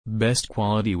Best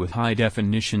quality with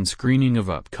high-definition screening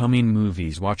of upcoming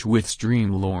movies. Watch with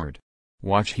streamlord.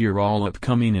 Watch here all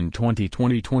upcoming in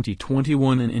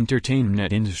 2020-2021 in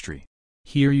entertainment industry.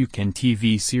 Here you can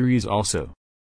TV series also.